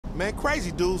Man, crazy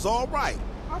dude's all right.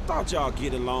 I thought y'all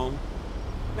get along.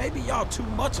 Maybe y'all too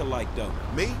much alike, though.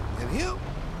 Me and him?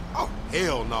 Oh,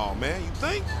 hell no, man. You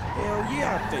think? Hell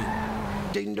yeah, I think.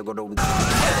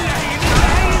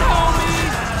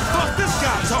 Fuck this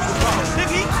guy talking about,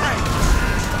 nigga, he crazy.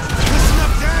 Listen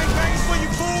up, gangbangers, for you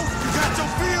fool. You got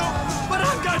your feel? But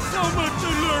I've got so much to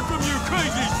learn from you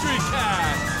crazy street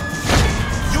cats.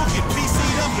 You'll get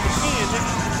PC'd up in the pen,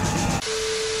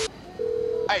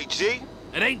 nigga. Hey, G.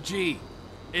 It ain't G.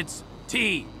 It's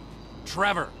T.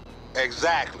 Trevor.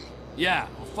 Exactly. Yeah,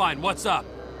 well, fine. What's up?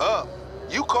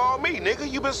 You call me,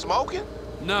 nigga. You been smoking?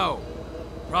 No.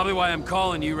 Probably why I'm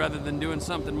calling you rather than doing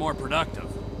something more productive.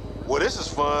 Well, this is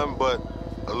fun, but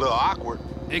a little awkward.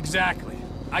 Exactly.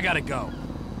 I gotta go.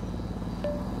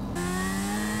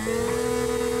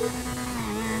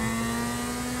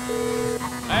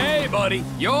 Hey, buddy.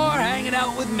 You're hanging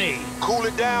out with me. Cool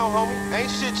it down, homie. Ain't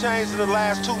shit changed in the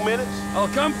last 2 minutes. I'll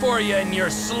come for you in your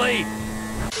sleep.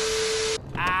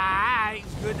 Aight,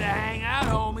 it's good to hang out,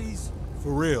 homies.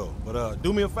 For real, but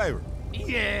do me a favor.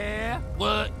 Yeah?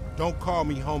 What? Don't call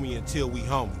me homie until we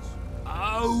homies.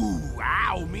 Oh,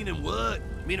 ow, meaning what?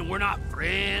 Meaning we're not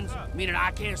friends? Meaning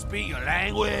I can't speak your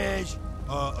language?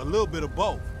 A little bit of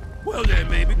both. Well then,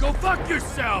 maybe go fuck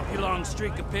yourself, you long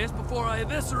streak of piss, before I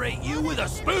eviscerate you with a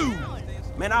spoon!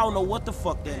 Man, I don't know what the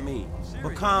fuck that means.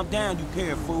 But calm down, you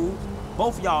pair of fools.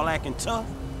 Both of y'all acting tough.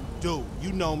 Dude,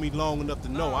 you know me long enough to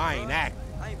know I ain't acting.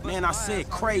 Man, I said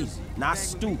crazy, not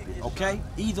stupid, okay?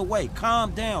 Either way,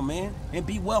 calm down, man, and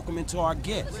be welcoming to our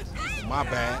guests. My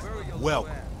bad.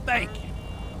 Welcome. Thank you.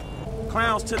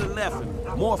 Clowns to the left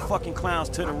and more fucking clowns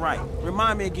to the right.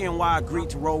 Remind me again why I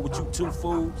agreed to roll with you two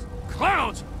fools.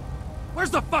 Clowns? Where's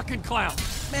the fucking clown?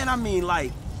 Man, I mean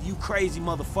like, you crazy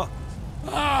motherfuckers.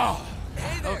 Oh,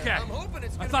 okay.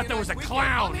 I thought there was a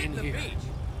clown in here.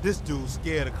 This dude's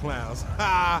scared of clowns.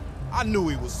 Ha! I knew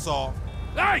he was soft.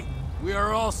 Hey! We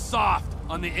are all soft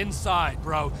on the inside,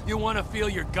 bro. You want to feel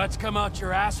your guts come out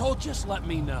your asshole? Just let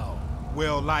me know.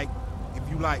 Well, like, if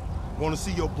you like, want to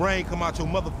see your brain come out your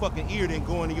motherfucking ear, then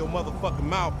go into your motherfucking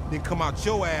mouth, then come out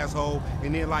your asshole,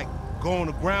 and then like go on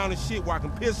the ground and shit where I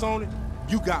can piss on it,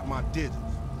 you got my digits.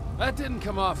 That didn't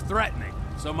come off threatening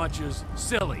so much as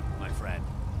silly, my friend.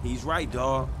 He's right,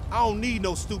 dawg. I don't need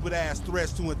no stupid-ass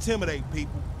threats to intimidate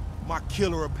people. My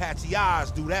killer Apache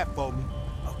eyes do that for me.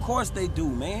 Of course they do,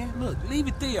 man. Look, leave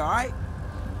it there, all right?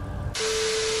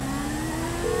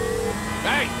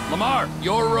 Hey, Lamar,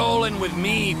 you're rolling with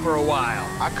me for a while.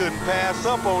 I couldn't pass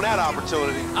up on that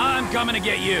opportunity. I'm coming to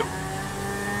get you.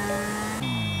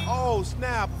 Oh,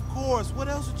 snap, of course. What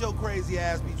else would your crazy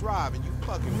ass be driving, you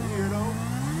fucking weirdo?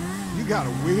 You got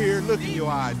a weird look in your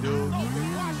eye, dude.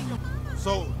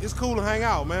 So, it's cool to hang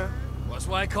out, man. That's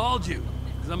why I called you.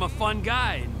 Because I'm a fun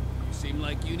guy, and you seem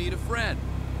like you need a friend.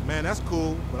 Man, that's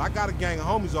cool, but I got a gang of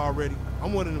homies already.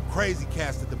 I'm one of them crazy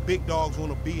cats that the big dogs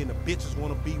want to be and the bitches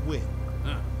want to be with.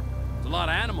 Huh. There's a lot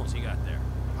of animals you got there.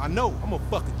 I know. I'm a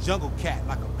fucking jungle cat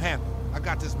like a panther. I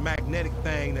got this magnetic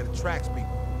thing that attracts people.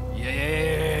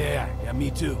 Yeah, me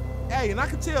too. Hey, and I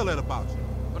can tell that about you.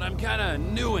 But I'm kind of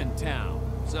new in town,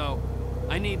 so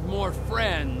I need more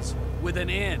friends with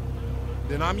an N.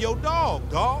 Then I'm your dog.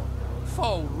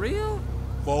 For real?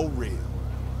 For real.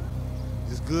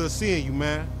 It's good seeing you,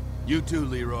 man. You too,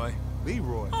 Leroy.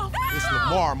 Leroy? It's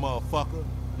Lamar, motherfucker.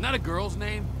 Not a girl's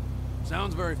name?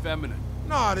 Sounds very feminine.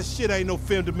 Nah, this shit ain't no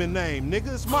feminine name,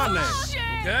 nigga. It's my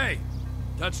name. Okay.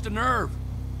 Touched a nerve.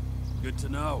 Good to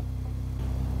know.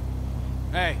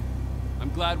 Hey,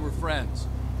 I'm glad we're friends.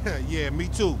 Yeah, me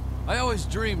too. I always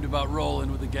dreamed about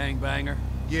rolling with a gangbanger.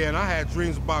 Yeah, and I had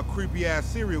dreams about creepy-ass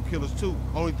serial killers, too.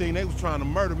 Only thing, they was trying to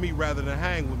murder me rather than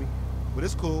hang with me. But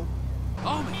it's cool.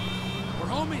 Homie. We're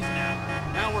homies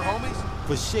now. Now we're homies?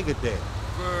 For Sugar'dale.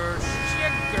 For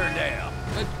Sugar'dale.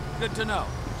 Good to know.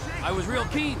 I was real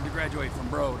keen to graduate from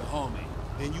bro to homie.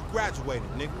 Then you graduated,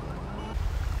 nigga.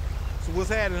 So what's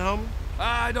happening, homie?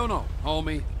 I don't know,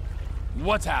 homie.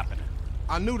 What's happening?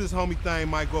 I knew this homie thing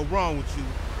might go wrong with you.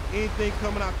 Anything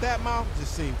coming out that mouth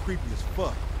just seemed creepy as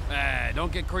fuck.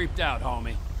 Don't get creeped out,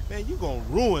 homie. Man, you gonna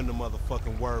ruin the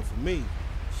motherfucking word for me.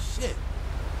 Shit.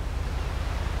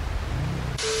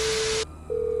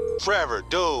 Trevor,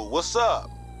 dude, what's up?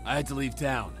 I had to leave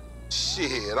town.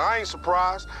 Shit, I ain't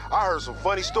surprised. I heard some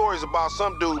funny stories about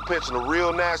some dude pinching a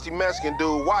real nasty Mexican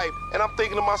dude's wife, and I'm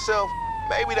thinking to myself,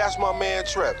 maybe that's my man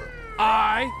Trevor.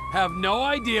 I have no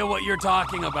idea what you're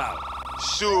talking about.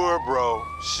 Sure, bro,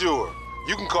 sure.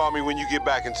 You can call me when you get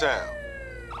back in town.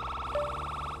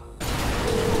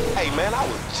 Hey, man, I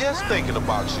was just thinking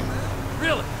about you.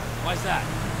 Really? Why's that?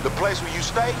 The place where you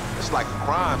stay, it's like a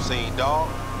crime scene, dawg.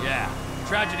 Yeah,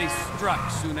 Tragedy struck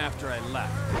soon after I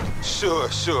left. Sure,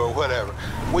 whatever.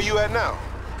 Where you at now?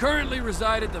 Currently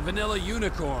reside at the Vanilla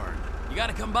Unicorn. You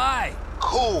gotta come by.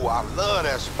 Cool, I love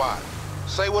that spot.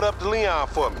 Say what up to Leon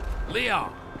for me.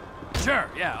 Leon. Sure,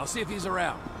 yeah, I'll see if he's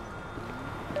around.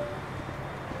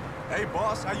 Hey,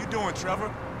 boss, how you doing, Trevor?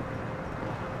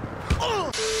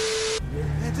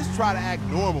 Man, just try to act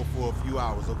normal for a few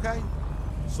hours, okay?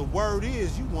 So word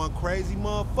is, you one crazy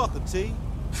motherfucker, T.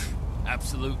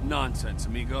 Absolute nonsense,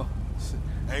 amigo.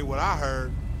 Ain't what I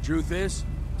heard. Truth is,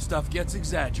 stuff gets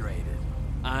exaggerated.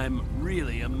 I'm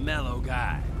really a mellow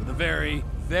guy with a very,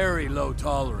 very low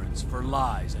tolerance for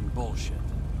lies and bullshit.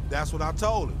 That's what I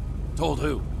told him. Told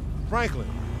who? Franklin.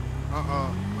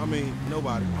 I mean,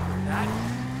 nobody. That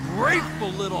grateful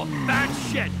little fat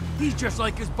shit. He's just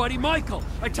like his buddy Michael.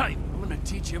 I tell you, I'm gonna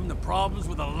teach him the problems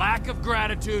with a lack of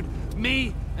gratitude,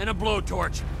 me, and a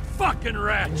blowtorch. Fucking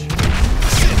wretch.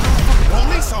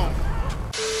 Police on me.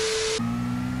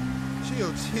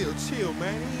 Chill,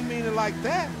 man. He ain't mean it like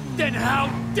that. Then how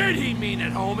did he mean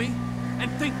it, homie? And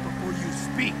think before you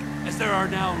speak, as there are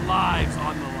now lives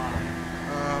on the line.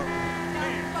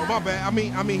 Oh, my bad.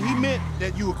 I mean, he meant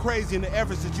that you were crazy in the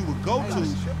efforts that you would go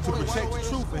to protect the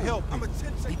truth and help people.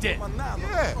 He did.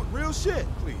 Yeah, real shit.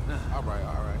 Please. All right.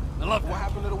 I love What that.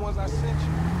 happened to the ones I sent you?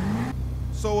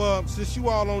 So, since you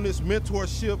all on this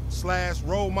mentorship /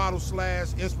 role model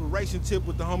 / inspiration tip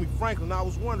with the homie Franklin, I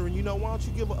was wondering, why don't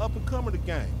you give an up-and-comer the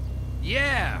game?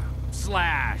 Yeah, /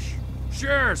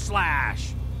 Sure,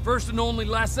 / First and only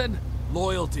lesson,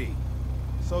 loyalty.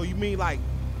 So you mean like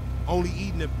only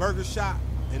eating at Burger Shop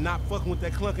and not fucking with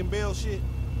that Clunkin' Bell shit?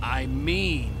 I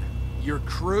mean, your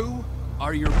crew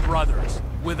are your brothers.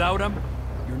 Without them,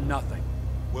 you're nothing.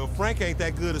 Well, Frank ain't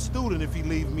that good a student if he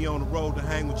leaves me on the road to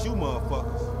hang with you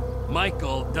motherfuckers.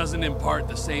 Michael doesn't impart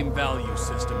the same value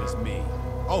system as me.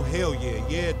 Oh, hell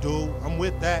yeah, dude. I'm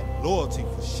with that. Loyalty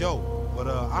for sure. But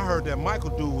I heard that Michael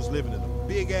dude was living in a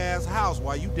big-ass house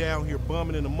while you down here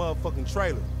bumming in a motherfucking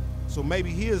trailer. So maybe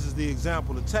his is the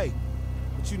example to take.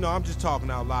 But I'm just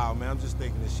talking out loud, man. I'm just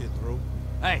thinking this shit through.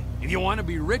 Hey, if you want to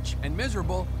be rich and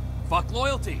miserable, fuck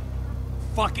loyalty.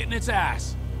 Fuck it in its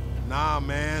ass. Nah,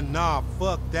 man,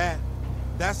 fuck that.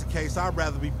 If that's the case, I'd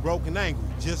rather be broke and angry,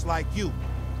 just like you.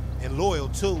 And loyal,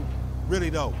 too. Really,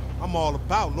 though, I'm all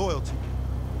about loyalty.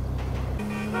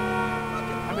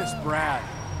 I miss Brad.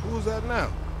 Who's that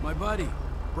now? My buddy.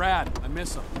 Brad, I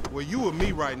miss him. Well, you and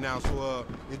me right now, so,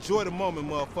 enjoy the moment,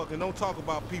 motherfucker. Don't talk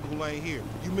about people who ain't here.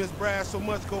 You miss Brad so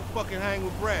much, go fucking hang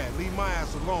with Brad. Leave my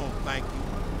ass alone, thank you.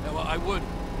 Yeah, well, I would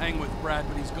hang with Brad,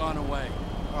 but he's gone away.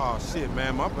 Oh, shit,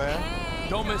 man, my bad.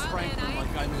 Don't miss Franklin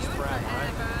like I miss Brad,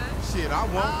 right? Shit, I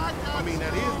won't. I mean,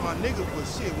 that is my nigga, but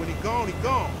shit, when he gone, he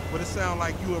gone. But it sound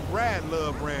like you and Brad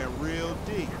love ran real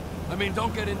deep. I mean,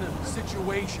 don't get in a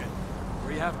situation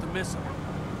where you have to miss him.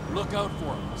 Look out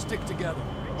for him. Stick together.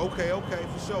 Okay,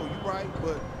 for sure, you right.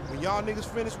 But when y'all niggas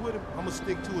finish with him, I'ma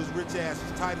stick to his rich ass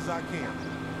as tight as I can.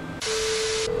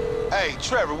 Hey,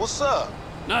 Trevor, what's up?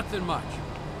 Nothing much.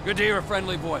 Good to hear a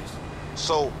friendly voice.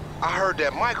 So, I heard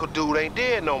that Michael dude ain't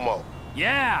dead no more.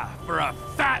 Yeah, for a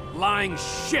fat, lying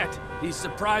shit, he's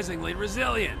surprisingly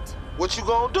resilient. What you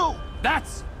gonna do?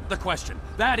 That's the question.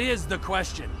 That is the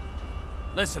question.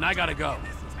 Listen, I gotta go.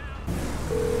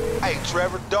 Hey,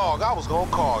 Trevor, dog, I was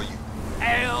gonna call you.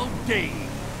 LD.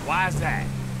 Why's that?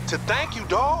 To thank you,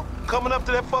 dog. Coming up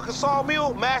to that fucking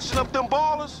sawmill, mashing up them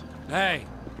ballers. Hey,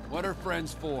 what are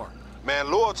friends for?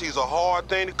 Man, loyalty's a hard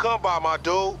thing to come by, my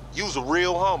dude. You's a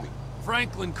real homie.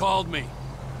 Franklin called me.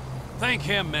 Thank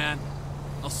him, man.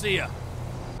 I'll see ya.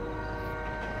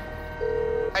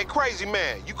 Hey, crazy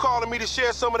man, you calling me to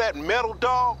share some of that metal,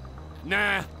 dog?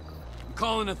 Nah, I'm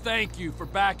calling to thank you for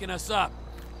backing us up.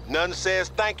 Nothing says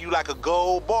thank you like a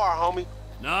gold bar, homie.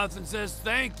 Nothing says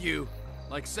thank you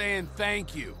like saying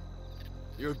thank you.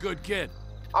 You're a good kid.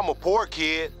 I'm a poor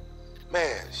kid.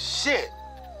 Man, shit.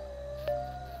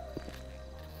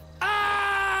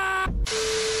 Ah!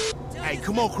 Hey,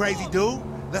 come on, crazy dude.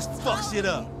 Let's fuck shit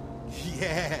up.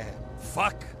 Yeah.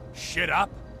 Fuck shit up?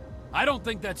 I don't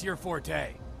think that's your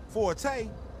forte. Forte?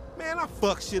 Man, I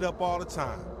fuck shit up all the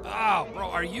time. Oh, bro,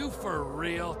 are you for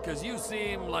real? Cause you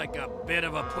seem like a bit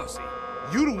of a pussy.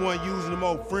 You the one using them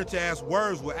old French-ass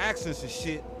words with accents and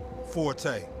shit.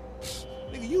 Forte.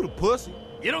 Nigga, you the pussy.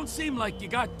 You don't seem like you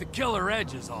got the killer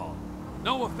edge is all.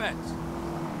 No offense.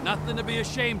 Nothing to be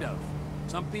ashamed of.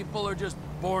 Some people are just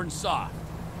born soft.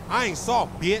 I ain't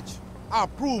soft, bitch. I'll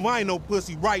prove I ain't no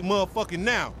pussy right motherfucking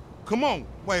now. Come on.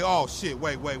 Wait, oh shit,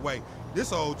 wait.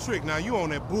 This old trick, now you on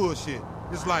that bullshit.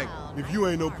 It's like, if you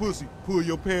ain't no pussy, pull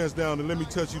your pants down and let me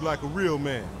touch you like a real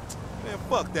man. Man,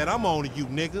 fuck that. I'm on to you,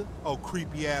 nigga. Oh,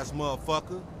 creepy-ass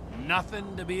motherfucker.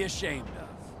 Nothing to be ashamed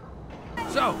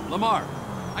of. So, Lamar,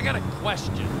 I got a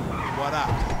question. What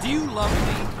up? Do you love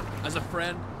me as a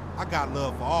friend? I got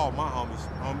love for all my homies,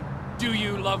 homie. Do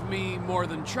you love me more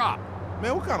than Chop?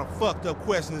 Man, what kind of fucked up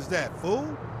question is that,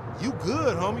 fool? You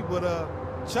good, homie, but,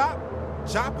 Chop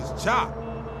is Chop.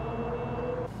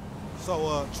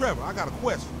 So, Trevor, I got a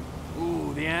question.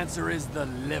 Ooh, the answer is the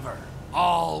liver.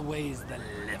 Always the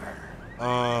liver.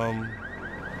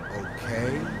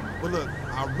 Okay. But look,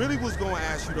 I really was gonna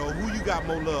ask you, though, who you got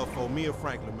more love for, me or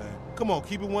Franklin, man? Come on,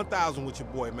 keep it 1,000 with your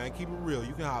boy, man. Keep it real.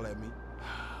 You can holler at me.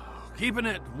 Keeping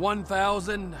it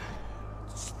 1,000,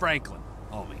 it's Franklin,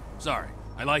 homie. Sorry.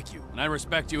 I like you, and I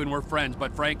respect you, and we're friends,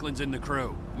 but Franklin's in the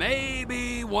crew.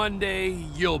 Maybe one day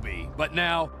you'll be, but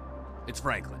now, it's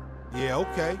Franklin. Yeah,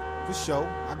 okay. For sure.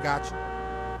 I got you.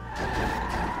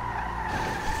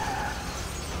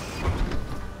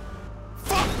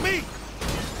 Fuck me!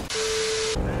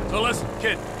 So listen,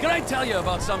 kid, can I tell you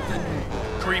about something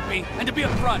creepy? And to be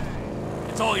upfront,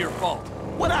 it's all your fault.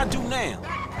 What I do now?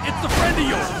 It's the friend of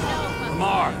yours,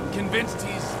 Lamar. I'm convinced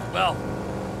he's, well,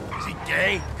 is he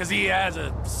gay? Because he has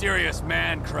a serious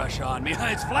man crush on me.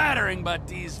 It's flattering, but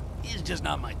he's just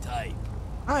not my type.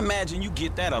 I imagine you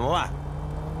get that a lot.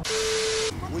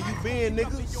 Where you been,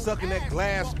 nigga? Sucking that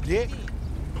glass dick?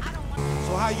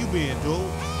 So how you been, dude?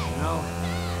 You know,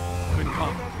 been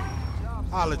complicated.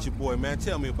 Holler at your boy, man.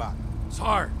 Tell me about it. It's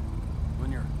hard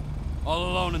when you're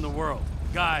all alone in the world.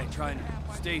 A guy trying to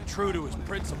stay true to his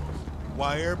principles.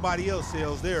 While everybody else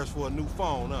sells theirs for a new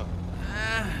phone, huh?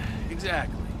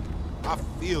 Exactly. I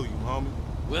feel you, homie.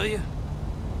 Will you?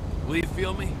 Will you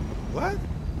feel me? What?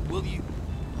 Will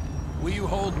you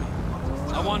hold me?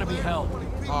 I want to be held.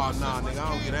 Oh, nah, nigga, I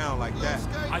don't get down like that.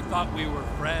 I thought we were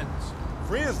friends.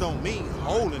 Friends don't mean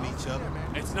holding each other.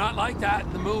 It's not like that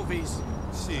in the movies.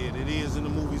 Shit, it is in the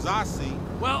movies I see.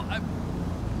 Well,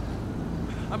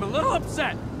 I'm a little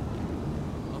upset.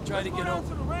 I'll try to get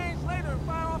over it.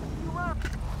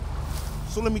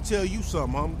 So let me tell you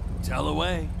something, homie. Tell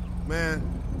away. Man,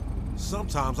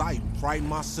 sometimes I even frighten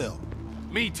myself.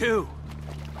 Me too.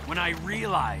 When I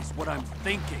realize what I'm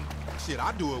thinking. Shit,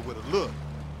 I do it with a look.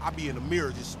 I be in the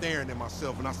mirror just staring at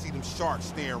myself and I see them sharks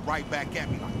staring right back at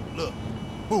me like, look,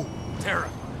 boom.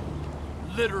 Terrifying.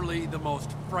 Literally the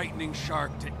most frightening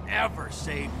shark to ever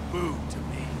say boo to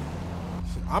me.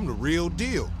 I'm the real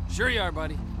deal. Sure you are,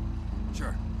 buddy.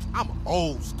 Sure. I'm an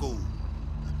old school,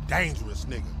 dangerous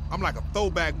nigga. I'm like a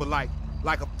throwback, but like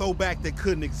a throwback that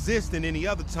couldn't exist in any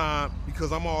other time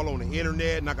because I'm all on the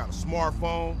internet and I got a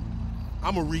smartphone.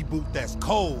 I'm a reboot that's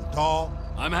cold, dawg.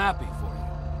 I'm happy for you.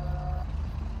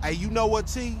 Hey, you know what,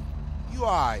 T? You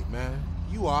alright, man.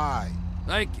 You alright.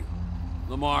 Thank you,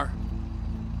 Lamar.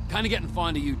 Kinda getting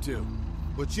fond of you, too.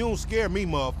 But you don't scare me,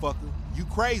 motherfucker. You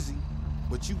crazy,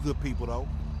 but you good people, though.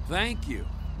 Thank you.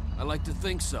 I like to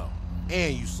think so.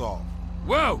 And you soft.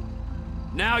 Whoa!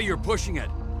 Now you're pushing it.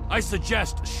 I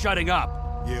suggest shutting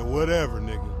up. Yeah, whatever,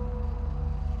 nigga.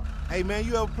 Hey, man,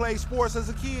 you ever played sports as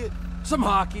a kid? Some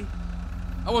hockey.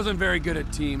 I wasn't very good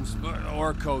at teams,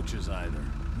 or coaches either.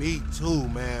 Me too,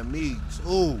 man, me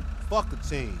too. Fuck a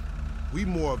team. We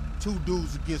more of two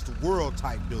dudes against the world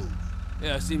type dudes.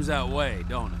 Yeah, it seems that way,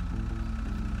 don't it?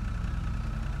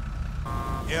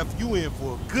 F, you in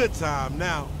for a good time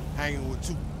now, hanging with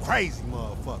two crazy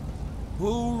motherfuckers.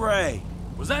 Hooray!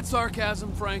 Was that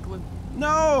sarcasm, Franklin?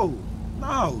 No,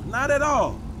 not at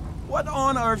all. What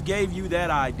on earth gave you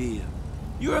that idea?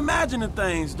 You're imagining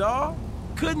things, dawg.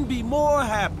 Couldn't be more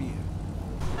happier.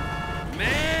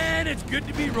 Man, it's good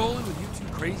to be rolling with you two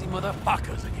crazy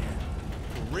motherfuckers again.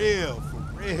 For real, for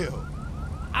real.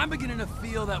 I'm beginning to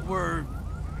feel that we're,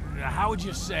 how would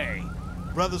you say?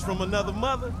 Brothers from another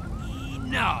mother?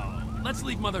 No, let's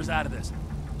leave mothers out of this.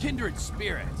 Kindred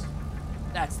spirits.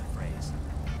 That's the phrase.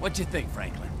 What you think,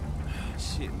 Franklin?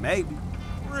 Shit, maybe.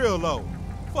 Real low.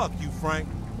 Fuck you, Frank.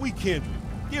 We kindred.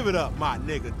 Give it up, my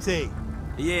nigga T.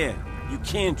 Yeah, you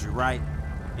kindred, right?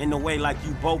 In the way like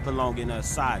you both belong in a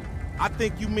asylum. I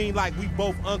think you mean like we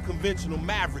both unconventional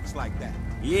mavericks like that.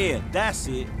 Yeah, that's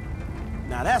it.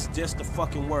 Now that's just the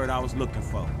fucking word I was looking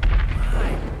for.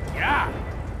 My God.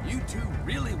 You two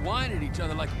really whine at each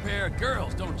other like a pair of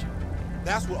girls, don't you?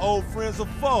 That's what old friends are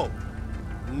for,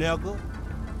 nigga.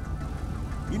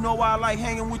 You know why I like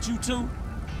hanging with you two?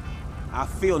 I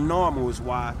feel normal is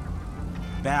why.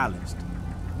 Balanced.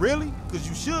 Really? Because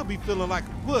you should be feeling like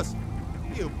a pussy.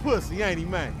 He a pussy, ain't he,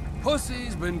 man?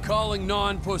 Pussy's been calling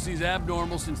non-pussies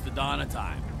abnormal since the dawn of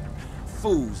time.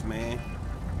 Fools, man.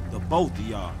 The both of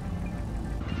y'all.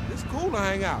 It's cool to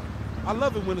hang out. I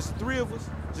love it when it's the three of us.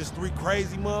 Just three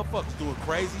crazy motherfuckers doing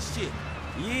crazy shit.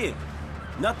 Yeah.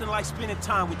 Nothing like spending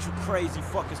time with you crazy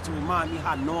fuckers to remind me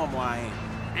how normal I am.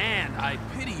 And I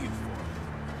pity you for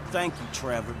it. Thank you,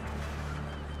 Trevor.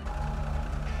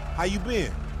 How you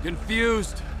been?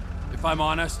 Confused, if I'm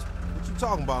honest. What you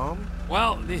talking about, homie?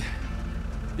 Well,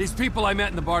 these people I met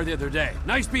in the bar the other day.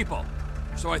 Nice people.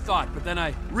 So I thought, but then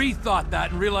I rethought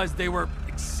that and realized they were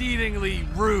exceedingly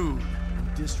rude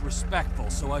and disrespectful,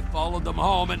 so I followed them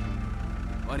home and...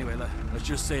 Well, anyway, let's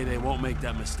just say they won't make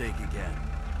that mistake again.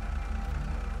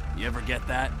 You ever get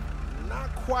that?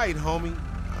 Not quite, homie.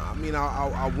 I mean,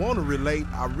 I want to relate,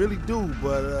 I really do,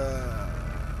 but,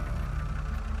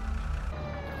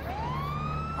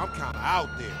 I'm kinda out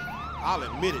there. I'll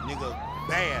admit it, nigga,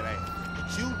 badass.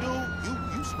 But you,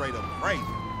 dude, you straight up crazy.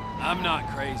 I'm not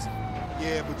crazy.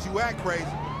 Yeah, but you act crazy.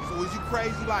 So is you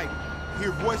crazy, like,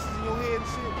 hear voices in your head and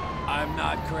shit? I'm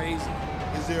not crazy.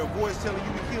 Is there a voice telling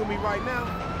you to kill me right now?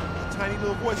 A tiny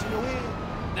little voice in your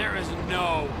head? There is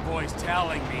no voice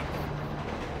telling me.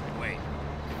 Wait.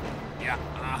 Yeah,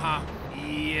 uh-huh.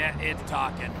 Yeah, it's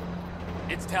talking.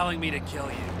 It's telling me to kill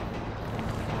you.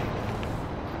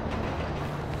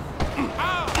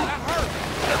 Ow, that hurt!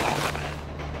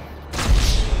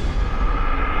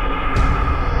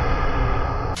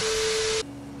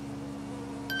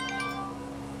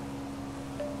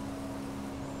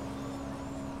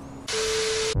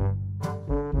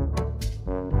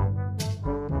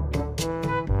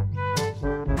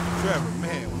 Trevor,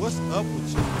 man, what's up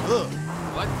with your look?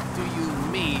 What do you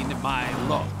mean, my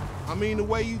look? I mean the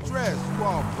way you dress. You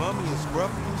all bummy and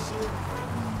scruffy and shit.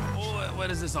 What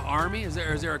is this, an army? Is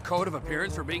there a code of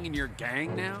appearance for being in your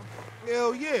gang now?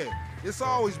 Hell yeah. It's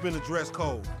always been a dress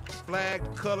code. Flag,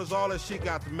 colors, all that shit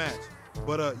got to match.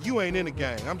 But you ain't in the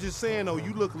gang. I'm just saying though,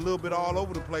 you look a little bit all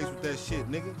over the place with that shit,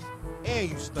 nigga. And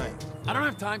you stink. I don't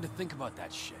have time to think about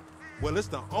that shit. Well, it's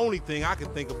the only thing I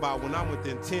can think about when I'm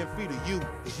within 10 feet of you,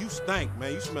 is you stink,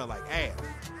 man. You smell like ass.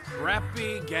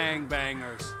 Crappy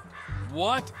gangbangers.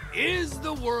 What is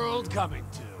the world coming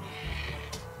to?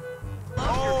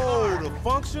 Oh, the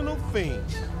functional fiend.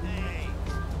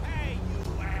 Hey,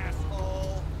 you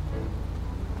asshole!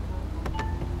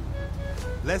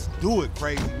 Let's do it,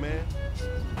 crazy man.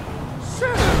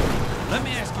 Sure. Let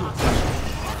me ask you a question.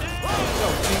 Yo,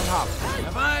 King Hopper.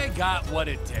 Have I got what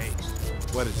it takes?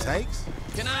 What it takes?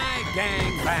 Can I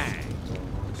gang bang?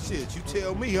 Shit, you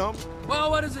tell me, homie. Well,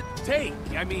 what does it take?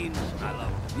 I mean, I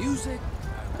love music.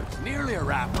 I was nearly a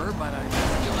rapper, but I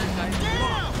feel like I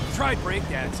belong. Tried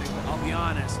breakdancing, but I'll be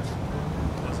honest, it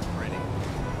wasn't pretty.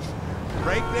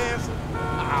 Breakdancing?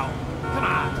 Ow. Come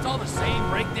on, it's all the same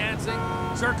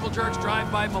breakdancing, circle jerks,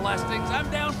 drive-by molestings. I'm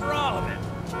down for all of it.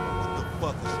 What the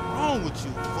fuck is wrong with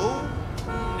you, fool?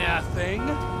 Nothing.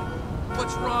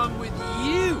 What's wrong with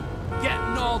you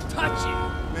getting all touchy?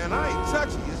 Man, I ain't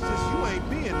touchy. It's just you ain't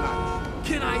being nice.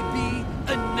 Can I be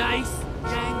a nice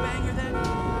gangbanger then?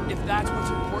 If that's what's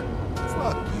important.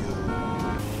 Fuck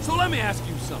you. So let me ask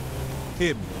you something.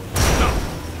 Hit me. No.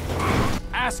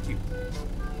 Ask you.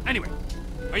 Anyway,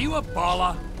 are you a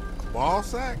baller? Ball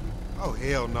sack? Oh,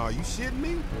 hell no. You shitting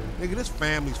me? Nigga, this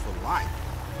family's for life.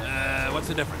 What's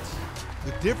the difference?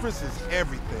 The difference is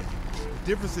everything. The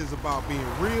difference is about being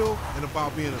real and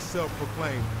about being a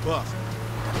self-proclaimed bust.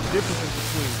 The difference is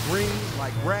between green,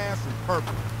 like grass, and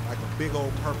purple, like a big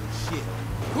old purple shit.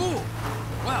 Cool.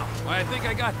 Well, I think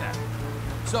I got that.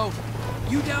 So,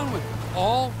 you down with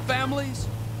all families?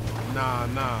 Nah.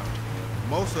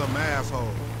 Most of them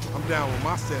assholes. I'm down with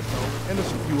my set, though, and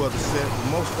there's a few other sets, but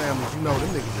most families, you know, them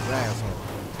niggas is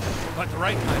assholes. But the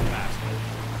right kind of asshole.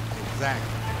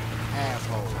 Exactly.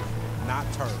 Assholes, not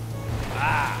turtles.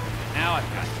 Ah, now I've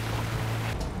got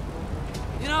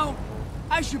you. You know,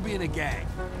 I should be in a gang.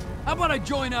 How about I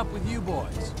join up with you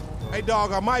boys? Hey,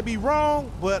 dog, I might be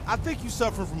wrong, but I think you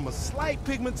suffering from a slight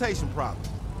pigmentation problem.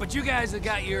 But you guys have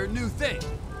got your new thing,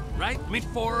 right? Meet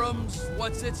forums,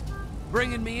 what's it?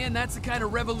 Bringing me in, that's the kind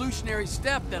of revolutionary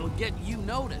step that'll get you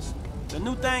noticed. The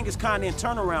new thing is kinda in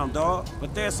turnaround, dawg.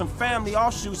 But there's some family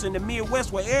offshoots in the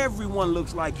Midwest where everyone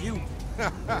looks like you.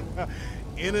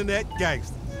 Internet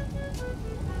gangsters.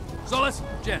 So listen,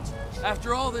 gents,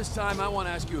 after all this time, I want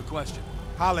to ask you a question.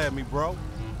 Holla at me, bro.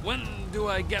 When do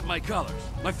I get my colors?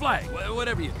 My flag,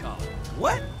 whatever you call it.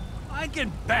 What? I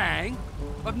can bang.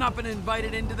 I've not been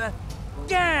invited into the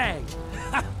gang.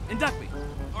 Induct me,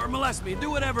 or molest me,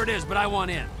 do whatever it is, but I want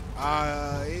in.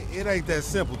 It ain't that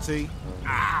simple, T.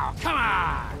 Ow, come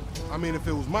on! I mean, if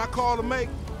it was my call to make,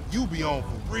 you be on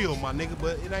for real, my nigga,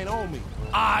 but it ain't on me.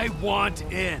 I want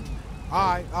in.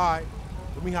 All right.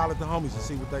 Let me holler at the homies and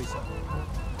see what they say.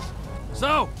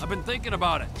 So, I've been thinking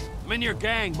about it. I'm in your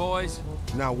gang, boys.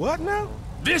 Now what now?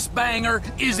 This banger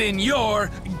is in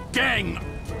your gang.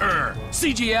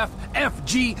 CGF,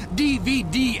 FG,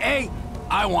 DVDA.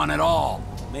 I want it all.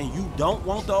 Man, you don't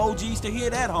want the OGs to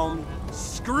hear that, homie.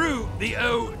 Screw the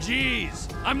OGs.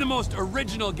 I'm the most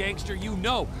original gangster you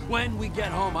know. When we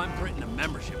get home, I'm printing a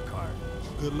membership card.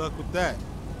 Good luck with that.